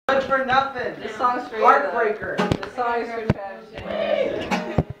for nothing. This song's for you. Heartbreaker. This song is for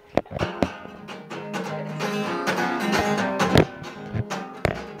Travis.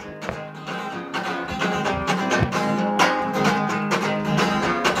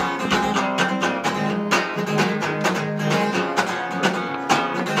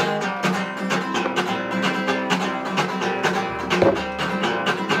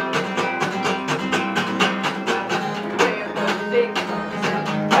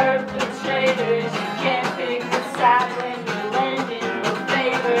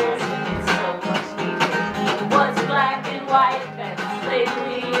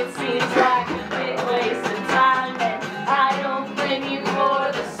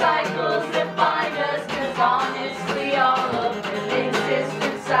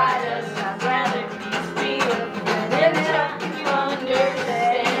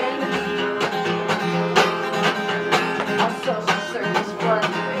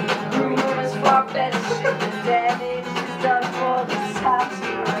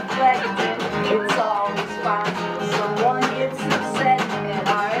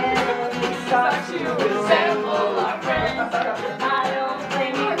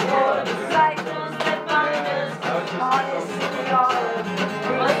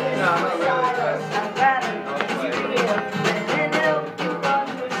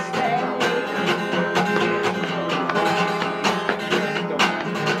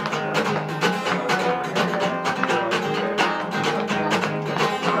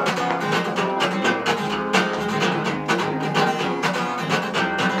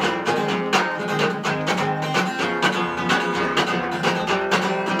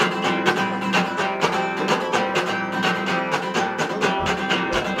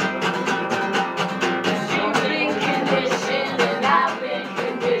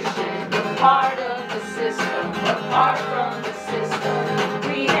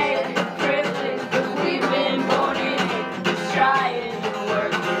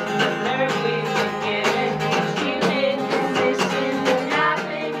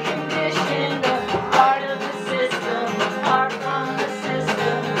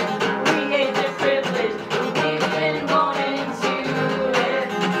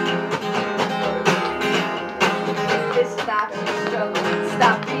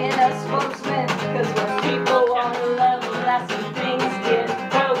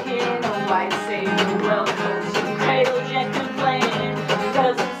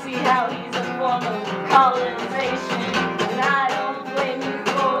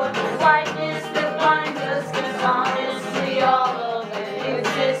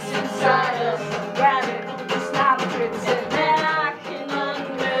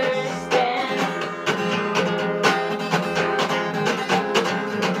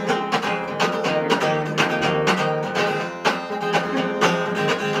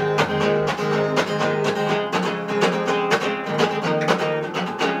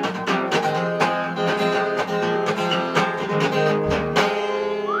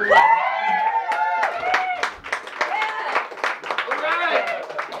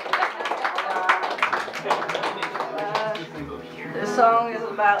 This song is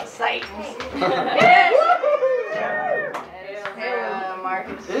about Satan.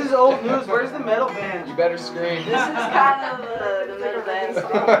 Marcus. This is old news. Where's the metal band? You better scream. This is kind of the metal band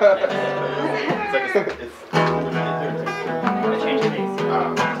stuff. I changed the bass.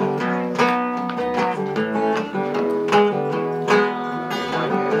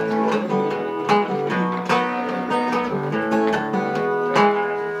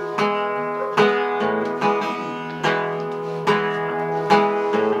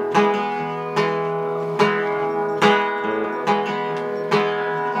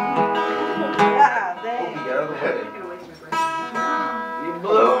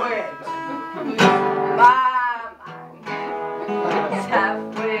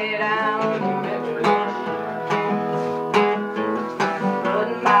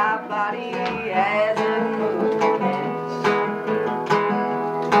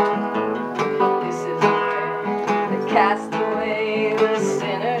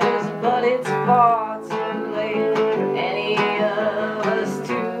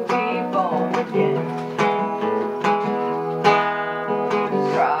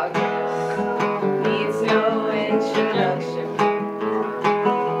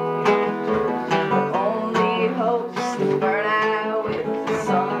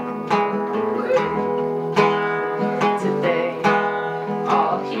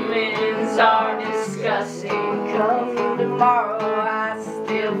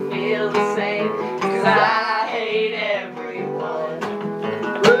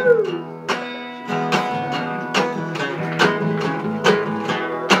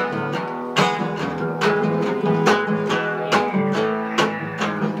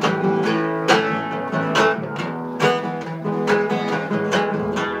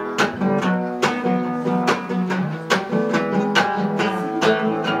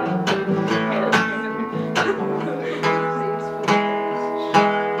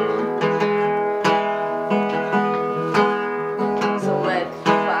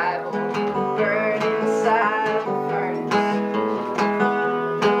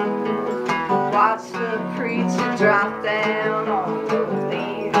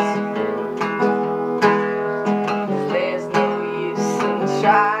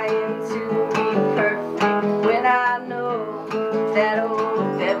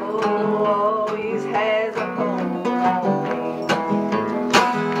 devil always has a hold on me.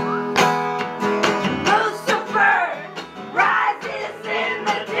 Lucifer rises in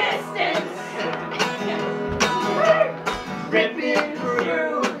the distance, ripping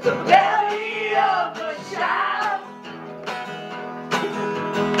through the belly of a child.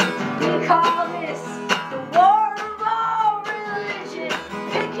 We call this the war of all religion.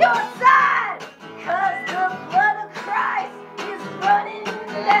 Pick your side, 'cause the blood of Christ is running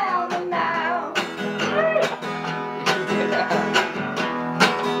down the Nile.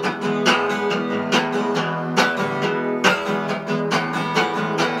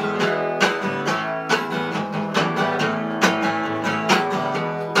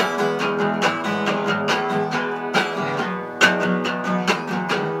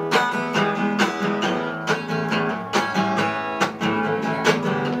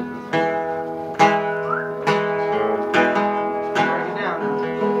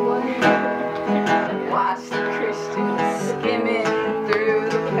 Watch the Christians skimming through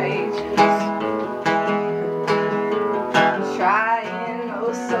the pages, trying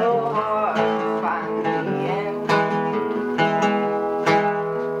oh so hard to find the end.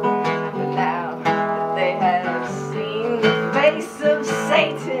 But now that they have seen the face of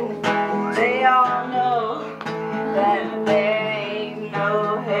Satan, they all know that there ain't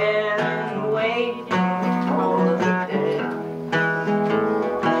no heaven waiting for the dead.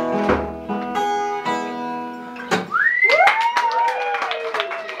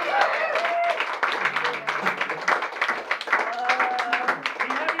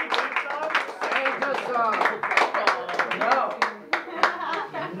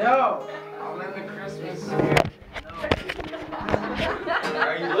 No. I'll end the Christmas spirit.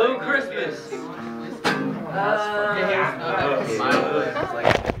 Blue Christmas. Yeah.